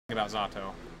about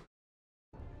Zato.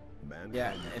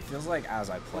 Yeah, it feels like as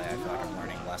I play, I feel like I'm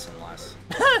learning less and less.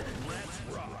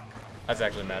 That's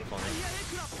actually mad funny.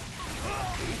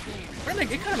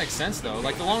 It kind of makes sense though.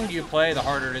 Like the longer you play, the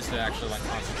harder it is to actually like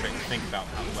concentrate and think about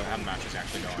how the match is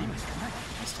actually going.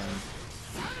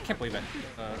 I can't believe that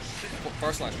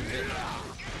Far Slash did it.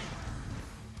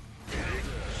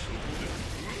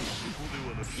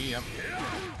 Yep.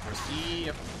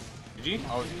 Yep. GG?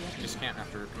 Oh, you just can't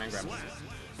after command grab.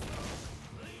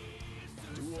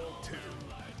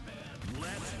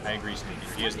 I agree, Sneaky.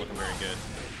 He is looking very good.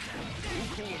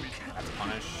 That's a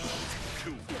punish.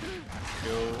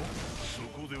 Go.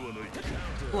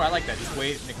 Ooh, I like that. Just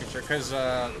wait, making sure. Because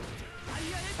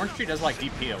Orange Tree does like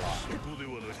DP a lot.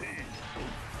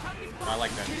 I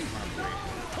like that. Just kind of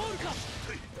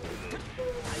wait.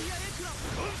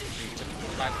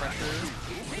 Back pressure.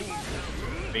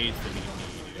 Fades the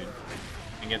DP, dude.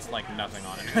 And gets like nothing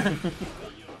on it.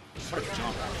 What a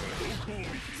jump, actually.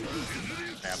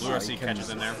 Yeah, Blue RC catches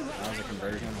in there. That was a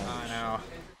conversion. I know.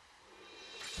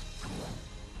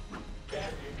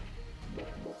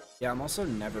 Yeah, I'm also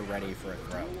never ready for a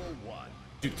throw.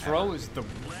 Dude, throw is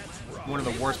one of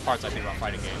the worst parts I think about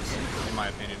fighting games, in my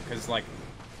opinion, because like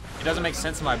it doesn't make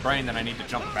sense in my brain that I need to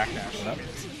jump backdash.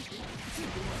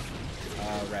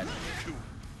 Red.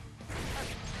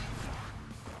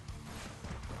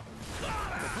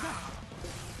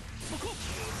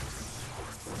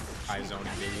 High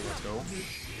zoning, baby. Let's go.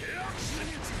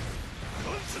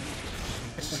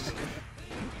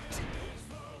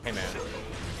 Hey man,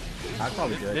 I'd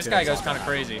probably do it. this guy goes kind of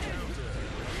crazy,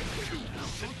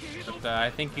 but I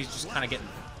think he's just kind of getting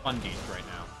fundied right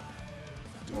now.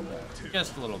 A little bit.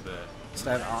 Just a little bit.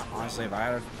 Instead, honestly, if I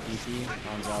had a DP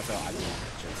on Zato, I'd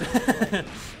be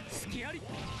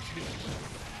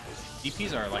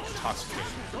DPs are like intoxicating.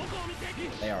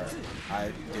 They are.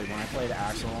 Dude, when I played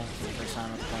Axel for the first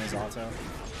time I was playing Zato,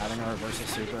 having a reversal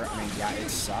super, I mean, yeah, it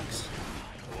sucks.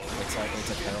 It's like,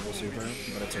 it's a terrible super,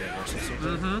 but it's a reversal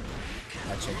super. Mm-hmm.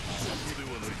 That chick.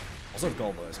 Also,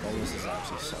 Goldless. Goldless is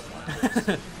actually so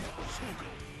fun.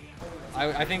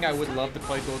 I think I would love to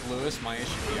play Gold Lewis. My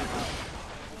issue, yeah.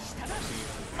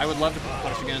 I would love to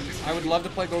punish again. I would love to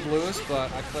play Gold Lewis,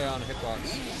 but I play on a hitbox,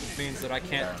 which means that I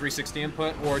can't 360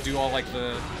 input or do all like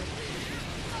the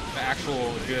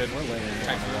actual good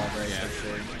type of wall break.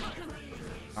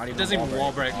 Yeah. It doesn't even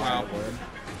wall break. Wow.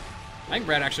 I think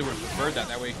Brad actually would have preferred that.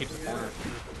 That way he keeps the corner.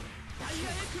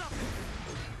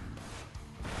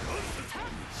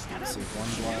 Let's see, 1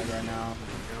 blood right now.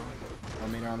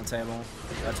 1 meter on the table.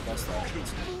 Red's close though.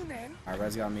 Alright,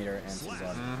 Red's got a meter and 2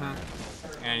 blood.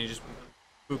 And he just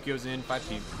Bukio's in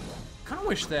 5P. Kind of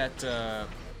wish that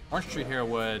Orange Tree here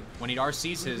would, when he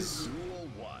RCs his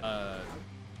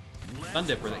Sun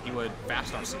Dipper, that he would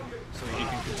fast RC so that he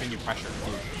can continue pressure.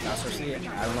 Dude, fast RC,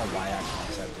 I don't know why that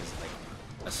concept is like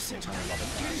a 600 level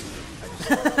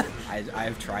fast.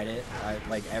 I've tried it.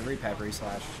 Like every peppery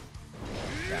slash.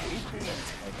 Yeah,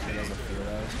 like it does a few of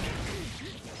those.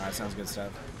 Alright, sounds good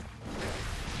stuff.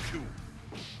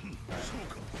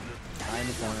 High in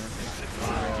the corner.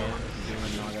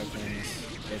 Doing Naga things.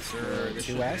 It's for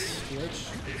 2S, 2H.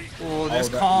 Oh, this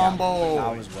combo! Yeah,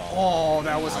 that was wrong. Oh,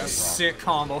 that was a sick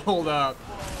combo. Hold up.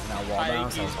 Now wall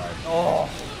bounce, that was hard. Oh.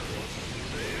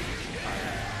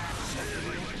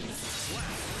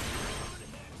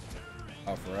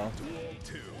 Oh, for real?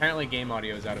 Apparently game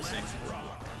audio is out of sync.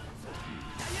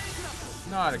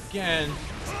 Not again.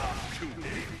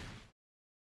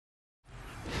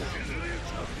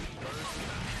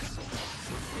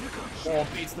 Oh,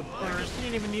 beats the burst. He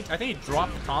didn't even need. I think he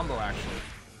dropped the combo actually.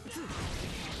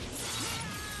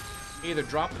 He either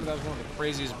dropped it, or that was one of the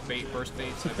craziest burst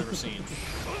baits I've ever seen.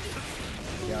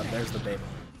 Yeah, there's the bait.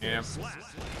 Yeah.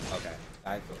 Okay.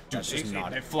 That's just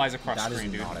not it flies across that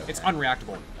screen, dude. Okay. It's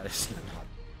unreactable. That is not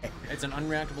okay. It's an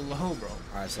unreactable low, bro.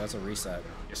 Alright, so that's a reset.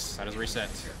 Yes, that is reset.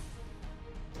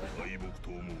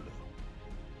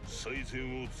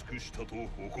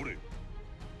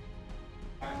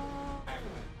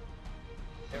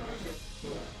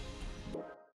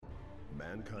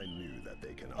 Mankind knew that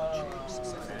they cannot change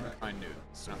society. Mankind knew.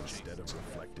 So instead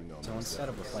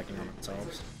of reflecting on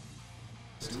themselves.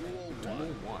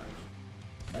 Duel 1.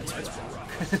 That's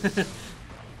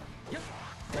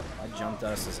That jump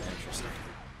dust is interesting.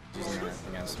 Using that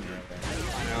against me right there.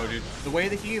 I know, dude. The way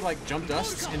that he like jump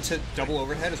dusts into double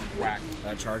overhead is whack.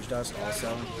 That charge dust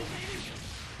also.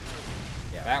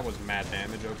 Yeah, that was mad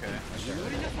damage. Okay. Sure.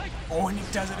 Oh, and he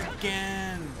does it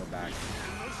again. Go back.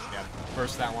 Yeah.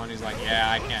 First that one, he's like,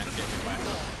 yeah, I can't get him back.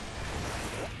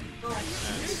 Makes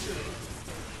sense.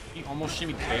 He almost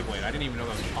shimmied Beyblade. I didn't even know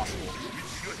that was possible.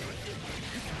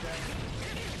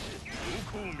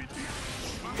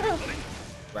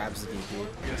 Grabs the DP.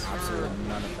 Absolutely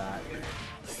none of that.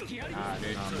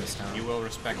 Dude, This time. you will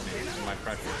respect me and my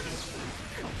pressure.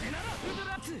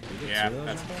 Yeah,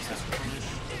 that's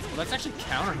well, that's actually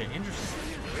counter hit. Interesting.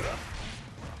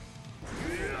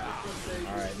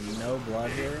 Alright, no blood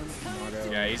here.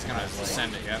 Nago. Yeah, he's gonna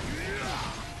send it, yep.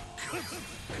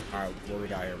 Alright, what we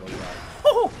got here? What we got?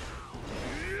 Oh!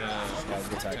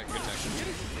 Good tech. Good tech.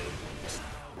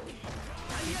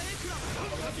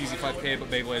 Easy 5k, but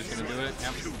Beyblade's gonna do it.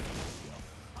 Yep.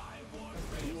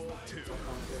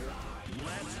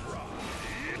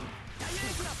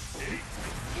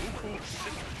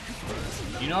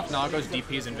 Do you know if Nago's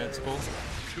DP is invincible?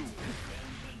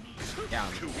 Yeah.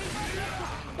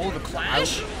 Oh, the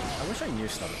clash? I wish I knew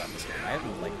stuff about this game. I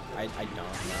haven't, like, I don't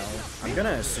know. I'm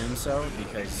gonna assume so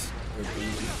because it would be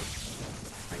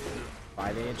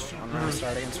like 5H on round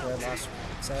start against Red last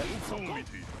set.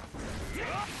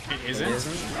 It isn't? It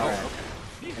isn't? Oh, Okay.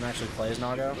 okay. Him actually plays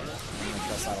Nago. I'm gonna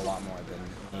trust that a lot more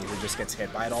than he who just gets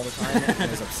hit by it all the time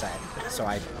and is upset. So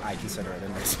I consider it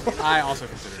invincible. I also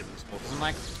consider it invincible. Because I'm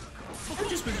like, I could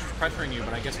just be pressuring you,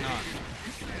 but I guess not.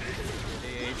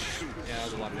 Yeah, that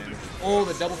was a lot of damage. Oh,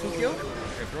 the double full kill?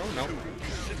 Okay, throw? Nope.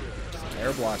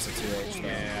 Air blocks at 2H.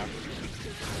 Yeah.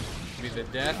 Be the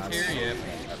death here? Yep.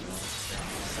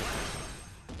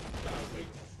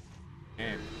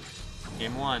 Okay.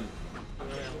 Game 1.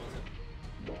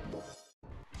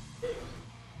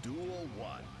 Duel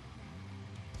 1.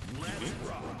 Let's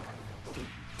rock.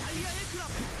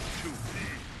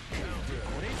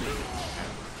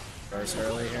 Burst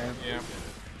early here. Yeah.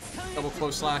 Double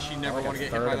close slash, you never Like want to a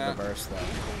get hit third by of that. the burst though.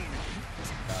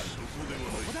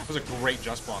 That was a great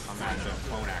just block on that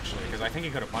clone actually, because I think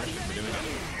he could have punished him for doing it.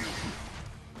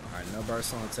 Alright, no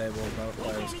burst on the table. Both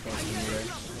players close to meter.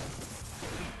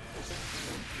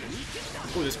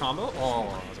 Ooh, this combo?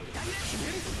 Oh.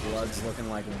 Blood's looking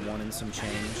like 1 and some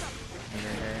change. Meter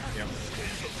here. Yep.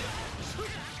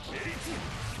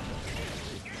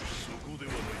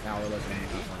 Now we're looking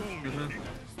at different.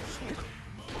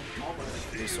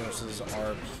 Resources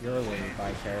are purely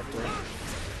by character.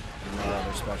 No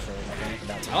other special.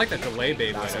 That's I like that delay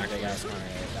Beyblade that's a actually. big ass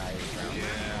value round. Yeah.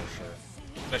 For sure.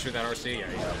 Especially with that RC, yeah.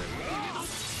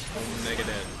 Mega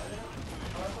dead.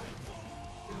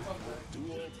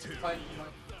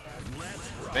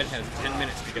 Ben has 10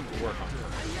 minutes to get to work on.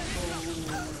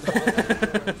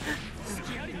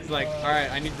 He's like,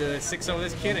 alright, I need to 6-0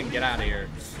 this kid and get out of here.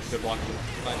 Good block.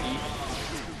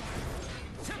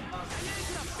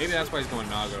 Maybe that's why he's going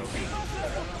Nago.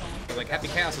 Like, Happy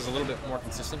Chaos is a little bit more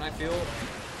consistent, I feel.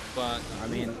 But, I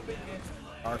mean,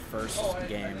 our first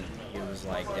game, he was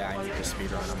like, yeah, I need to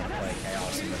speedrun, I'm gonna play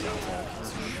Chaos and goes out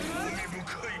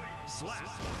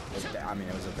to I mean,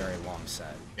 it was a very long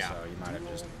set, Yeah. so you might have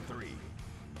just...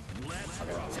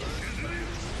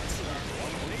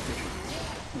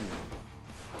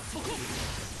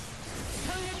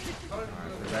 Alright,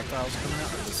 projectiles coming out.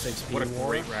 The 6P what a war.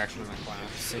 great reaction in that class.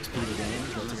 6P to game.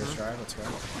 Let's take a stride. Let's go.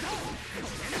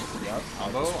 Yep.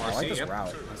 Combo, I like RC, this yep.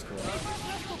 route. That's cool.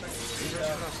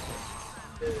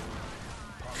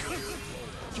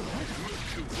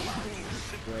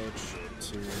 Switch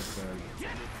to the...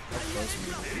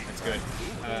 That's good.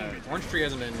 Orange Tree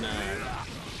hasn't been,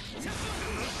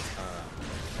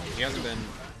 he hasn't been,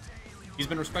 he's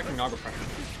been respecting Naga pressure.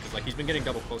 Because, like, he's been getting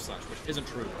double close slash, which isn't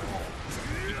true at all.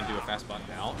 He can do a fast button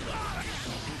out. Yeah.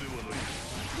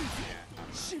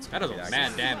 That does a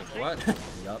mad damage, what?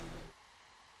 Yup.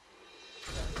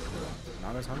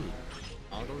 Naga's hungry.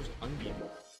 Naga's hungry.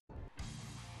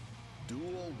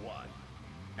 Duel 1.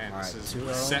 And Alright, this 2-0.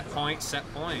 is set point, set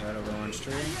point. Right over Orange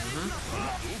Tree.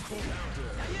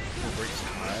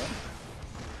 Alright.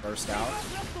 Burst out.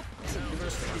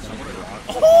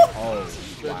 Oh,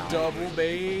 The wow. double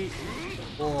bait.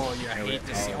 Oh, yeah, I hate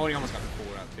to see. Oh, he almost got the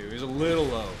pull out too. He was a little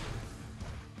low.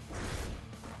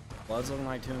 Blood's looking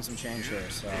like 2 and some change here,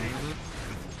 so.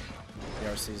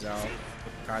 PRC's out.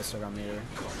 Kai's still got meter.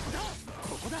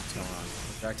 What's going on?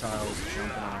 Projectiles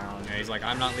jumping around. Yeah, he's like,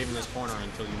 I'm not leaving this corner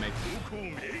until you make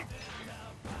it.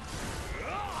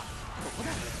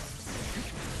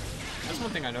 That's one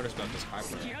thing I noticed about this Kai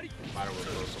player, Vital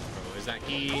Reversal Pro, is that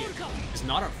he is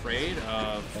not afraid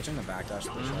of Catching the backdash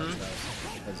push does.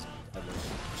 Because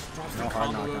drops no the hard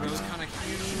combo. knockdown. It was kind of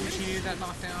huge. He needed that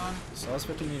knockdown. So let's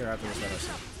 50 meter after this red RC.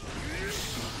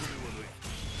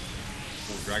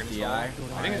 Oh, Dragon DI. I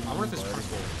think I wonder if this is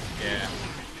punishable. Yeah,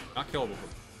 not killable.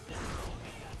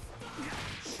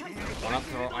 Run up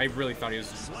throw. I really thought he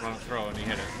was run up throw and he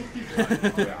hit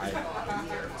it.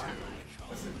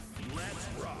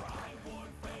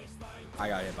 I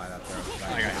got hit by that throw.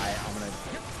 I got I'm gonna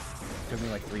took me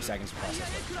like 3 seconds to process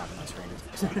what happened on screen.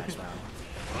 It's not next round.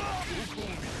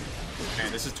 Okay,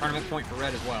 this is tournament point for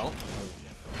red as well.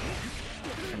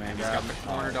 Command He's grab. got the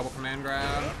corner double command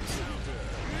grab.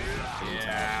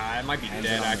 Yeah, it might be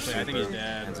dead actually. I think he's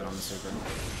dead. Ends it on the super.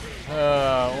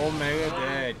 Omega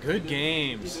dead. Good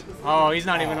games. Oh, he's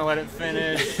not even gonna let it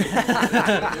finish.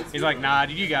 He's like, nah,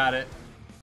 dude, you got it.